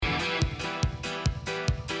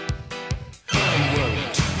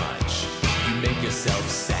yourself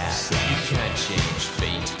sad. You can't change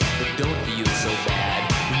fate, but don't feel so bad.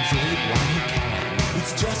 Enjoy it while you can.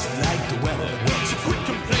 It's just like the weather. So quit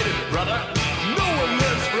complaining, brother. No one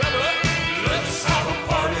lives forever. Let's have a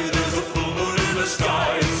party. There's a full moon in the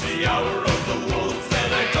sky. It's the hour of the wolf,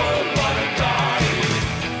 and I don't want to die.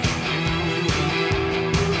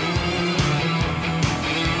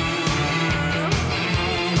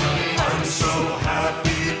 I'm so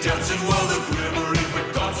happy dancing while the Grim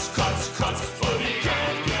Reaper cuts. But he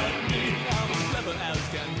can't get me. I'm as clever as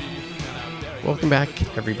can be, and I'm very Welcome back,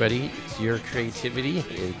 everybody. It's Your Creativity.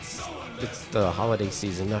 It's the holiday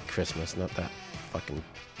season, not Christmas, not that fucking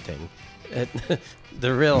thing.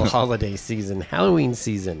 The real holiday season, Halloween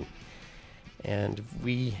season. And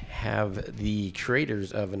we have the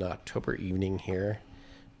creators of An October Evening here.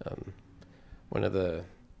 One of the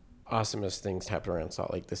awesomest things to happen around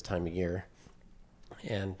Salt Lake this time of year.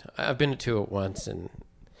 And I've been to it once, and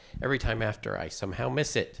every time after, I somehow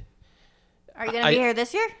miss it. Are you going to be here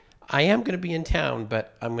this year? I am going to be in town,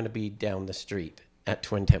 but I'm going to be down the street at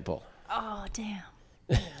Twin Temple. Oh, damn.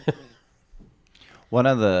 One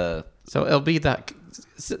of the, So it'll be that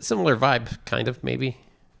similar vibe, kind of, maybe.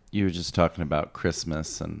 you were just talking about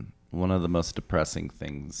Christmas, and one of the most depressing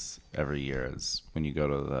things every year is when you go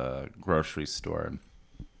to the grocery store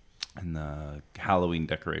and the Halloween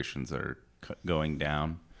decorations are going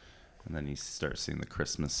down, and then you start seeing the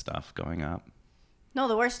Christmas stuff going up. No,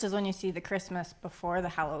 the worst is when you see the Christmas before the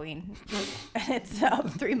Halloween. And it's up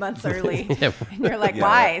 3 months early. Yeah. And you're like, Yeah.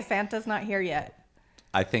 why? Santa's not here yet.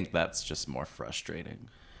 I think that's just more frustrating.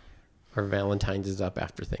 Or Valentine's is up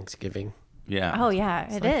after Thanksgiving. Yeah. Oh,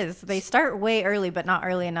 yeah, it is. They start way early, but not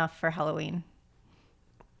early enough for Halloween.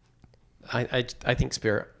 I think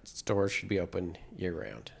spirit stores should be open year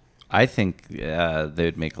round. I think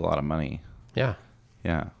they'd make a lot of money. Yeah.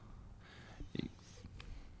 Yeah.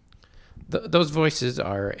 Those voices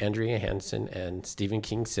are Andrea Hansen and Stephen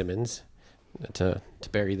King Simmons. To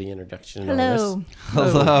bury the introduction. on Hello. this.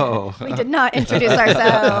 Hello. We did not introduce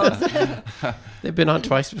ourselves. They've been on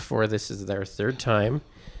twice before. This is their third time.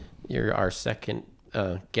 You're our second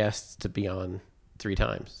guests to be on 3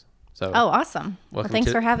 times. So Oh, awesome. Well, Welcome thanks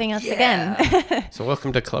to- for having us again. so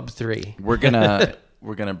welcome to Club 3. We're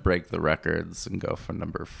gonna break the records and go for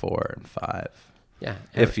number 4 and 5. Yeah.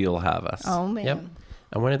 If you'll have us. Oh, man. Yep.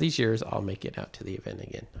 And one of these years, I'll make it out to the event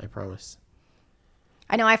again. I promise.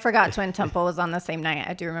 I know I forgot Twin Temple was on the same night.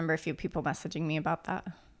 I do remember a few people messaging me about that.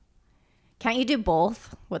 Can't you do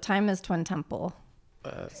both? What time is Twin Temple?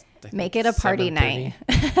 I think Make it a party 7:30.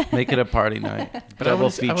 night. Make it a party night. But I Double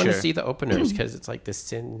want feature. to see the openers because it's like the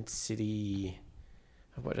Sin City.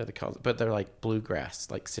 What are they called? But they're like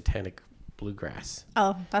bluegrass, like satanic bluegrass.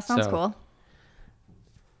 Oh, that sounds So- cool.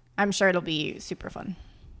 I'm sure it'll be super fun.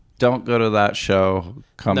 Don't go to that show.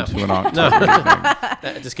 Come No. to an October evening.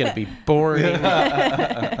 That's just going to be boring.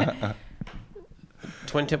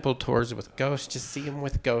 Twin Temple tours with ghosts. Just see them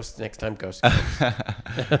with ghosts next time ghosts come.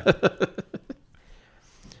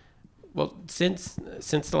 Well, since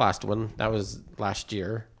the last one, that was last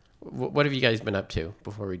year, what have you guys been up to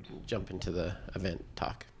before we jump into the event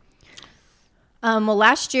talk? Well,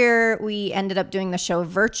 last year we ended up doing the show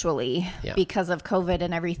virtually Yeah. because of COVID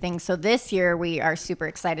and everything. So this year we are super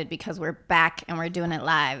excited because we're back and we're doing it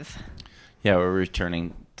live. Yeah, we're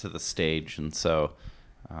returning to the stage, and so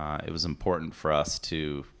it was important for us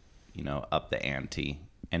to, up the ante.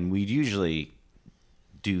 And we usually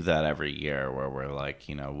do that every year, where we're like,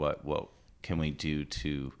 what can we do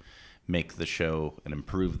to make the show and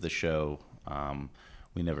improve the show?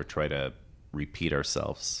 We never try to repeat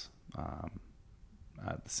ourselves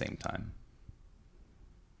at the same time.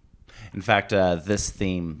 In fact, this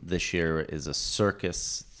theme this year is a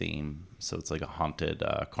circus theme. So it's like a haunted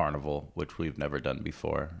carnival, which we've never done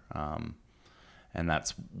before. And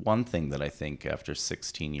that's one thing that I think after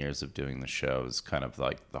 16 years of doing the show is kind of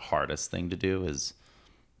like the hardest thing to do is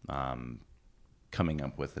coming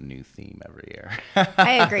up with a new theme every year.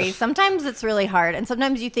 I agree. Sometimes it's really hard. And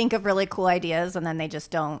sometimes you think of really cool ideas and then they just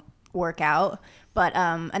don't work out. But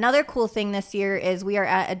another cool thing this year is we are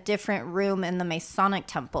at a different room in the Masonic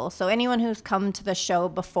Temple. So anyone who's come to the show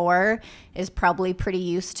before is probably pretty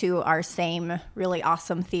used to our same really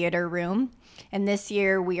awesome theater room. And this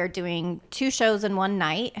year we are doing 2 shows in one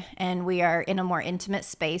night, and we are in a more intimate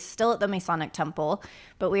space, still at the Masonic Temple,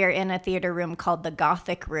 but we are in a theater room called the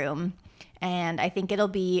Gothic Room. And I think it'll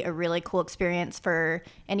be a really cool experience for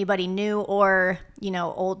anybody new or,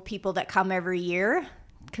 old people that come every year.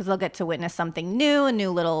 because they'll get to witness something new, a new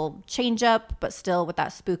little change up, but still with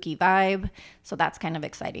that spooky vibe. So that's kind of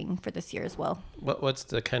exciting for this year as well. What's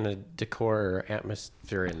the kind of decor or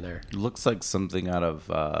atmosphere in there? It looks like something out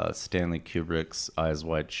of Stanley Kubrick's Eyes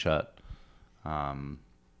Wide Shut, in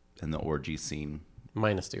the orgy scene.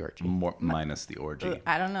 Minus the orgy. Minus the orgy.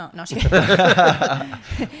 I don't know. No,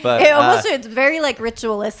 But it's very like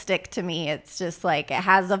ritualistic to me. It's just like it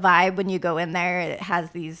has a vibe when you go in there. It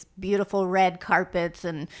has these beautiful red carpets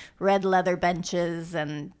and red leather benches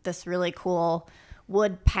and this really cool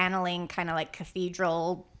wood paneling, kind of like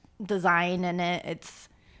cathedral design in it.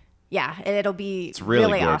 It'll be it's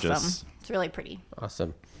really gorgeous. Awesome. It's really pretty.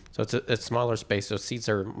 Awesome. So it's a smaller space, so seats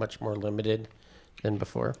are much more limited than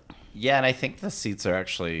before. Yeah, and I think the seats are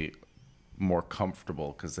actually more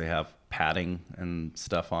comfortable because they have padding and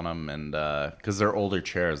stuff on them, and because they're older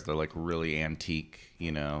chairs, they're like really antique,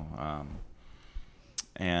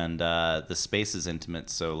 and the space is intimate,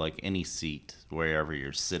 so like any seat, wherever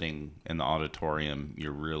you're sitting in the auditorium,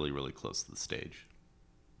 you're really, really close to the stage.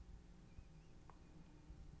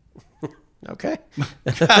 Okay.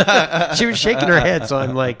 She was shaking her head, so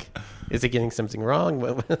I'm like, is it getting something wrong?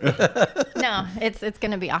 No, it's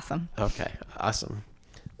going to be awesome. Okay, awesome.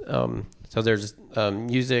 So there's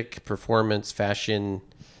music, performance, fashion,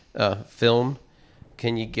 film.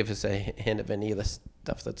 Can you give us a hint of any of the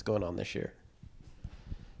stuff that's going on this year?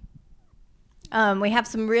 We have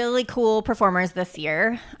some really cool performers this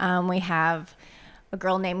year. We have a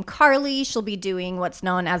girl named Carly. She'll be doing what's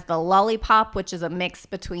known as the lollipop, which is a mix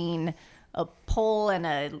between a pole and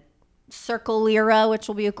a circle lyra, which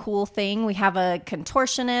will be a cool thing. We have a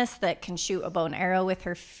contortionist that can shoot a bow and arrow with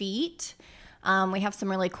her feet. We have some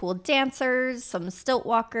really cool dancers, some stilt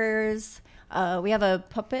walkers. We have a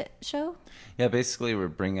puppet show. Yeah, basically we're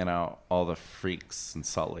bringing out all the freaks in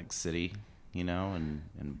Salt Lake City, and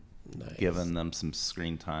Nice. giving them some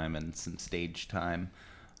screen time and some stage time.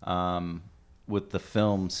 With the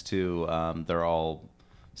films too, they're all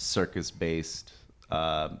circus-based.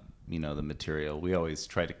 The material. We always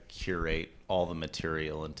try to curate all the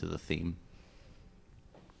material into the theme.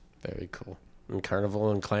 Very cool. And carnival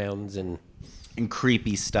and clowns and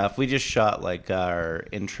creepy stuff. We just shot like our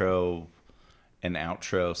intro and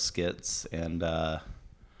outro skits, and I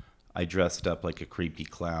dressed up like a creepy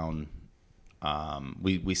clown.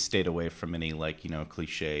 We stayed away from any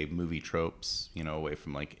cliche movie tropes, away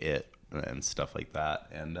from like It and stuff like that.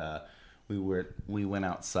 And we went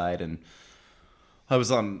outside, and I was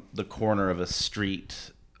on the corner of a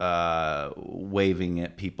street waving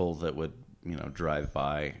at people that would drive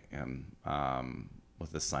by, and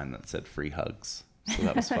with a sign that said free hugs. So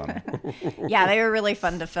that was fun. Yeah, they were really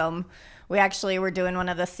fun to film. We actually were doing one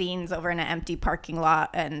of the scenes over in an empty parking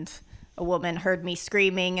lot, and a woman heard me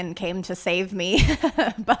screaming and came to save me.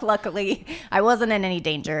 But luckily, I wasn't in any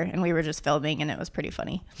danger, and we were just filming, and it was pretty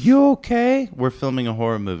funny. You okay? We're filming a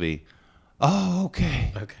horror movie. Oh,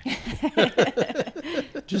 okay. okay.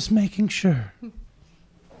 Just making sure.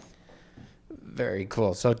 Very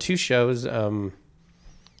cool. So 2 shows. Where's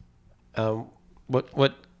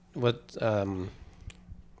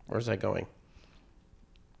I going?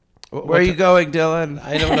 Where are you going, Dylan?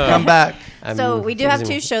 I don't know. Come back. So we do have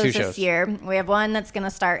losing 2 shows two this year. We have one that's going to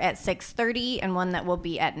start at 6:30 and one that will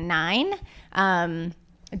be at 9.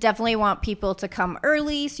 Definitely want people to come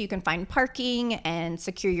early so you can find parking and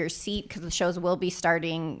secure your seat, because the shows will be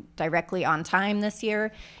starting directly on time this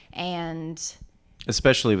year. And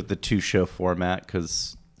especially with the 2-show format,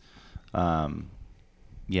 because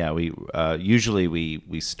we usually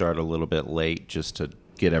we start a little bit late just to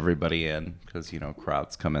get everybody in, because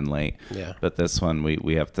crowds come in late. Yeah. But this one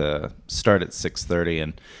we have to start at 6:30,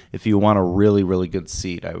 and if you want a really, really good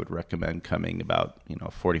seat, I would recommend coming about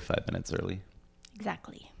 45 minutes early.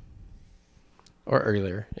 exactly. Or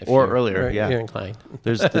earlier. You're inclined.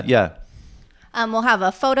 There's We'll have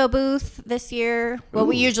a photo booth this year. Well,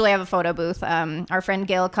 we usually have a photo booth. Our friend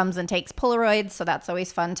Gail comes and takes Polaroids, so that's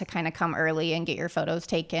always fun to kind of come early and get your photos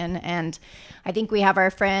taken. And I think we have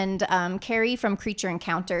our friend Carrie from Creature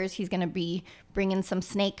Encounters. He's going to be bringing some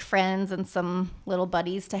snake friends and some little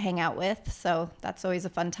buddies to hang out with. So that's always a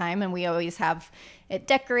fun time. And we always have it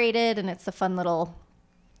decorated, and it's a fun little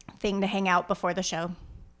thing to hang out before the show.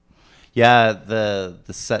 Yeah, the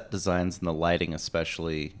set designs and the lighting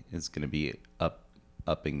especially is going to be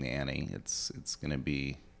upping the ante. It's going to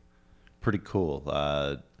be pretty cool.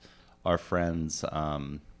 Our friends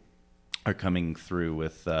are coming through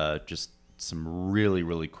with just some really,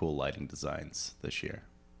 really cool lighting designs this year.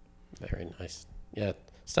 Very nice. Yeah,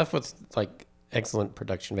 stuff with like excellent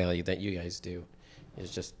production value that you guys do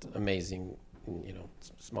is just amazing.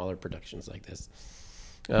 Smaller productions like this.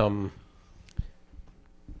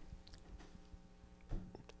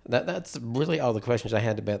 That's really all the questions I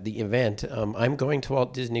had about the event. I'm going to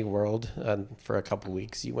Walt Disney World for a couple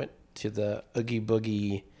weeks. You went to the Oogie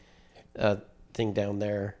Boogie thing down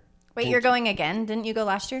there. Wait, you're going again? Didn't you go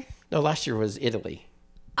last year? No, last year was Italy.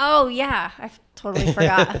 Oh yeah, I totally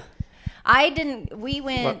forgot. I didn't. We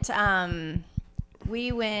went.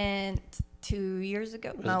 We went 2 years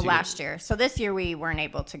ago. No, last year. So this year we weren't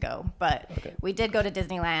able to go, but we did go to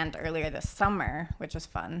Disneyland earlier this summer, which was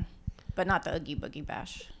fun, but not the Oogie Boogie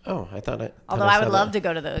Bash. Oh, I thought it. Although I would love to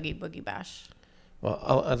go to the Oogie Boogie Bash. Well,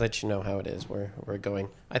 I'll let you know how it is. We're going.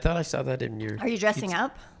 I thought I saw that in your. Are you dressing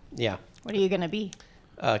up? Yeah. What are you gonna be?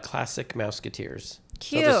 Classic Mouseketeers.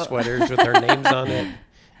 Cute. So the sweaters with our names on it.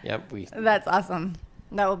 Yep. That's awesome.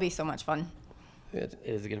 That will be so much fun. It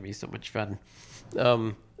is going to be so much fun.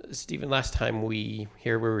 Stephen, last time we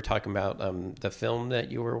were talking about the film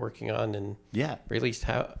that you were working on and released.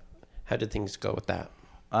 How did things go with that?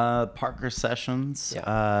 Parker Sessions.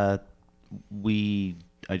 Yeah.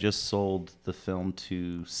 I just sold the film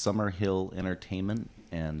to Summerhill Entertainment,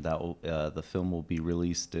 and that will, the film will be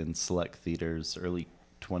released in select theaters early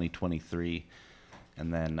 2023,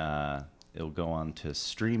 and then it'll go on to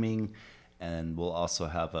streaming, and we'll also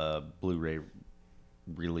have a Blu-ray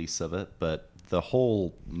release of it. But the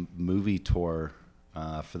whole movie tour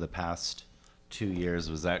for the past 2 years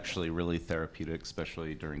was actually really therapeutic,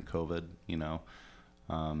 especially during COVID,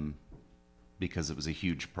 because it was a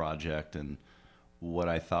huge project, and what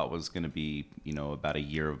I thought was going to be, about a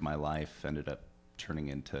year of my life ended up turning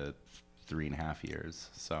into 3.5 years.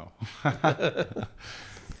 So,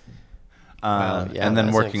 Wow, yeah, and then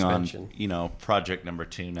that's an working on, expansion. project number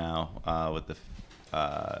 2 now with the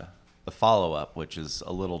follow-up, which is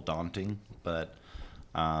a little daunting, but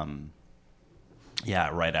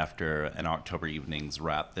right after an October Evenings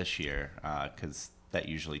wrap this year, because that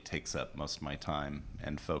usually takes up most of my time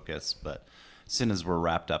and focus. But as soon as we're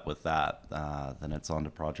wrapped up with that, then it's on to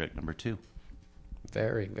project number 2.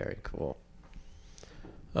 Very, very cool.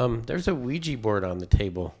 There's a Ouija board on the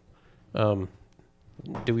table.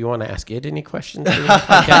 Do we want to ask it any questions?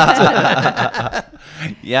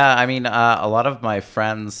 Yeah, I mean, a lot of my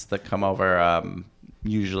friends that come over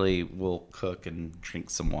usually will cook and drink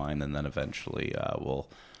some wine, and then eventually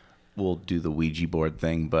we'll do the Ouija board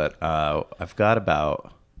thing. But I've got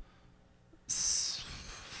about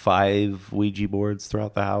 5 Ouija boards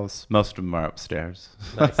throughout the house. Most of them are upstairs.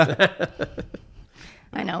 Nice.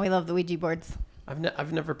 I know, we love the Ouija boards.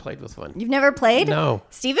 I've never played with one. You've never played? No.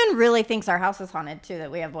 Steven really thinks our house is haunted too,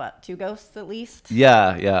 that we have 2 ghosts at least?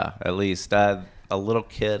 Yeah, at least. A little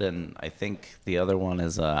kid, and I think the other one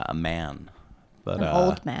is a man. But An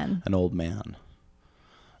old man. An old man.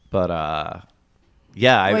 But,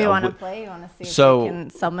 yeah. You want to play? You want to see if So- we can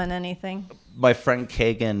summon anything? My friend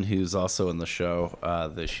Kagan, who's also in the show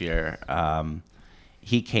this year,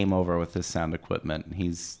 he came over with his sound equipment.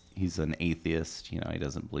 He's an atheist. He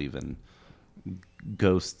doesn't believe in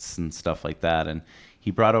ghosts and stuff like that. And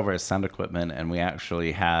he brought over his sound equipment, and we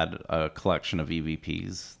actually had a collection of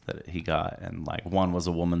EVPs that he got. And one was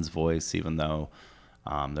a woman's voice, even though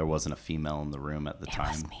there wasn't a female in the room at the time.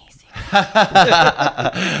 It was amazing.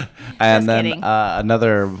 And Just then kidding.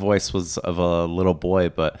 another voice was of a little boy,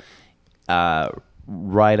 but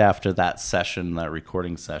right after that session, that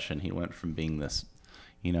recording session, he went from being this,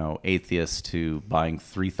 atheist to buying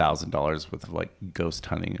 $3,000 worth of ghost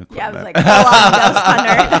hunting equipment. Yeah, I was like, full on ghost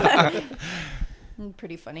hunter.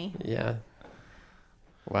 Pretty funny. Yeah.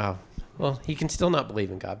 Wow. Well, he can still not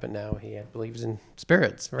believe in God, but now he believes in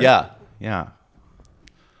spirits, right? Yeah.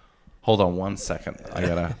 Hold on 1 second.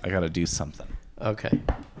 I gotta do something. Okay.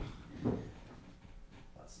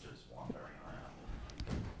 Let's just wander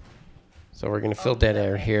around. So we're going to fill dead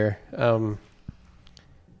air here.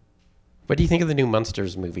 What do you think of the new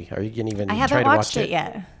Munsters movie? Are you going to even I try haven't to watch watched it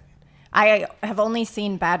yet. I have only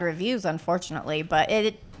seen bad reviews, unfortunately, but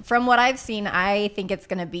from what I've seen, I think it's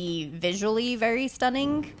going to be visually very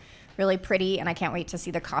stunning, really pretty, and I can't wait to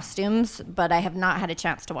see the costumes, but I have not had a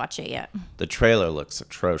chance to watch it yet. The trailer looks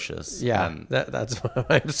atrocious. Yeah, And, that's why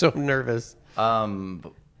I'm so nervous.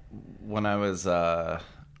 when I was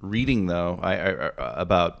reading, though, I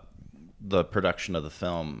about the production of the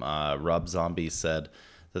film, Rob Zombie said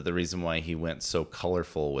that the reason why he went so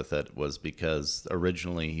colorful with it was because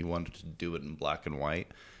originally he wanted to do it in black and white,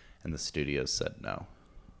 and the studio said no.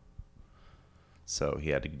 So he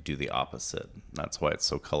had to do the opposite. That's why it's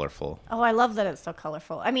so colorful. Oh, I love that it's so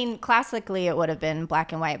colorful. I mean, classically it would have been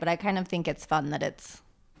black and white, but I kind of think it's fun that it's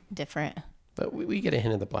different. But we get a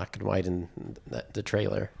hint of the black and white in the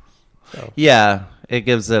trailer. So. Yeah, it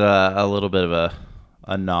gives it a little bit of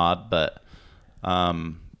a nod, but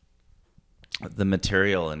the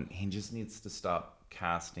material, and he just needs to stop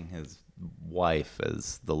casting his wife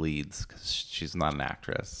as the leads because she's not an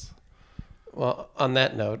actress. Well, on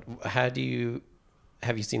that note, have you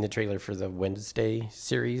seen the trailer for the Wednesday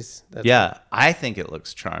series? Yeah, I think it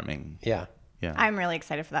looks charming. Yeah. Yeah. I'm really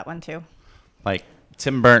excited for that one too. Like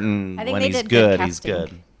Tim Burton, I think when they he's did good good, he's casting.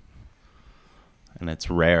 good. And it's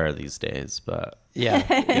rare these days, but Yeah.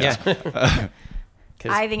 Yeah.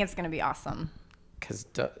 I think it's going to be awesome. Because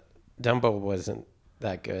Dumbo wasn't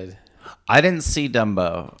that good. I didn't see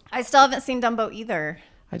Dumbo. I still haven't seen Dumbo either.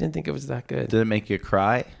 I didn't think it was that good. Did it make you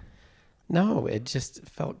cry? No, it just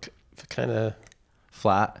felt kind of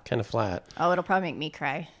Flat? flat. Oh, it'll probably make me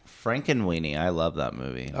cry. Frankenweenie, I love that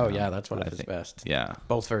movie. Oh, yeah, that's one of I his think- best. Yeah.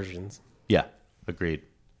 Both versions. Yeah, agreed.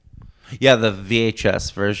 Yeah, the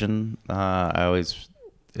VHS version,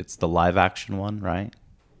 it's the live action one, right?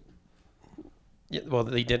 Yeah, well,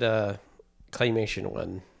 they did a claymation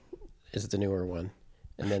one is the newer one.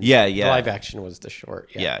 And then Yeah, the yeah. live action was the short.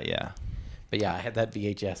 Yeah. But yeah, I had that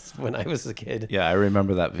VHS when I was a kid. Yeah, I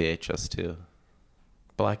remember that VHS too.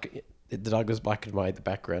 The dog was black and white. The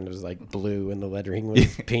background was like blue and the lettering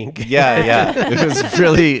was pink. Yeah.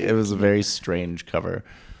 It was a very strange cover.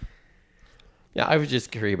 Yeah, I was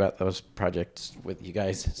just curious about those projects with you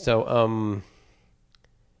guys. So,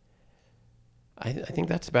 I think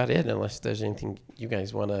that's about it, unless there's anything you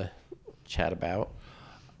guys want to chat about.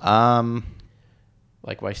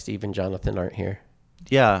 Like why Steve and Jonathan aren't here.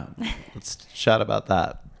 Yeah, let's chat about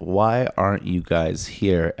that. Why aren't you guys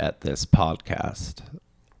here at this podcast?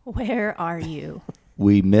 Where are you?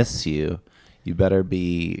 We miss you. You better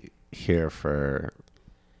be here for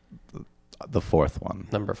the fourth one.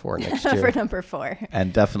 Number 4 next For year. number 4.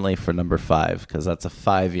 And definitely for number 5, because that's a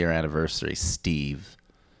 5-year anniversary, Steve.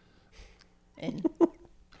 And,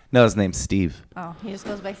 No, his name's Steve. oh, he just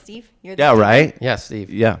goes by Steve? You're Yeah, right? Yeah, Steve.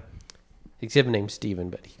 Yeah. He's given name Steven,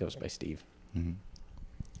 but he goes by Steve. And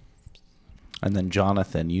then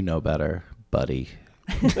Jonathan, you know better, buddy.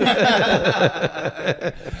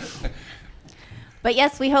 But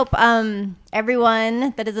yes, we hope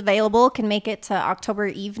everyone that is available can make it to October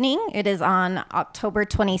evening. It is on October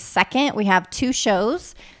 22nd. We have 2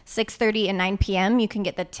 shows, 6:30 and 9 p.m. You can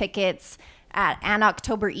get the tickets at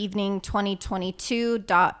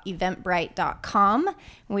anoctoberevening2022.eventbrite.com.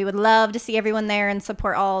 We would love to see everyone there and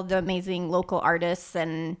support all the amazing local artists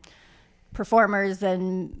and performers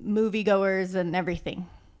and moviegoers and everything.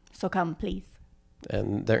 So come, please.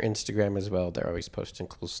 And their Instagram as well. They're always posting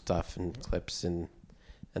cool stuff and clips and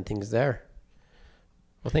things there.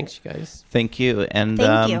 Well, thanks, you guys. Thank you. And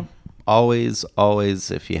Thank you. always,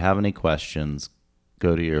 if you have any questions,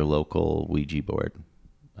 go to your local Ouija board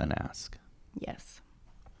and ask. Yes.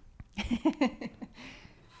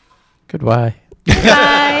 Goodbye.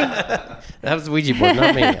 Bye. That was the Ouija board,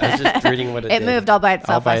 not me. I was just reading what it did. It moved all by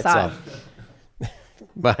itself. I saw it.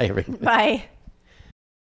 Bye, everybody. Bye.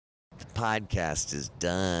 Podcast is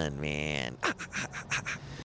done, man.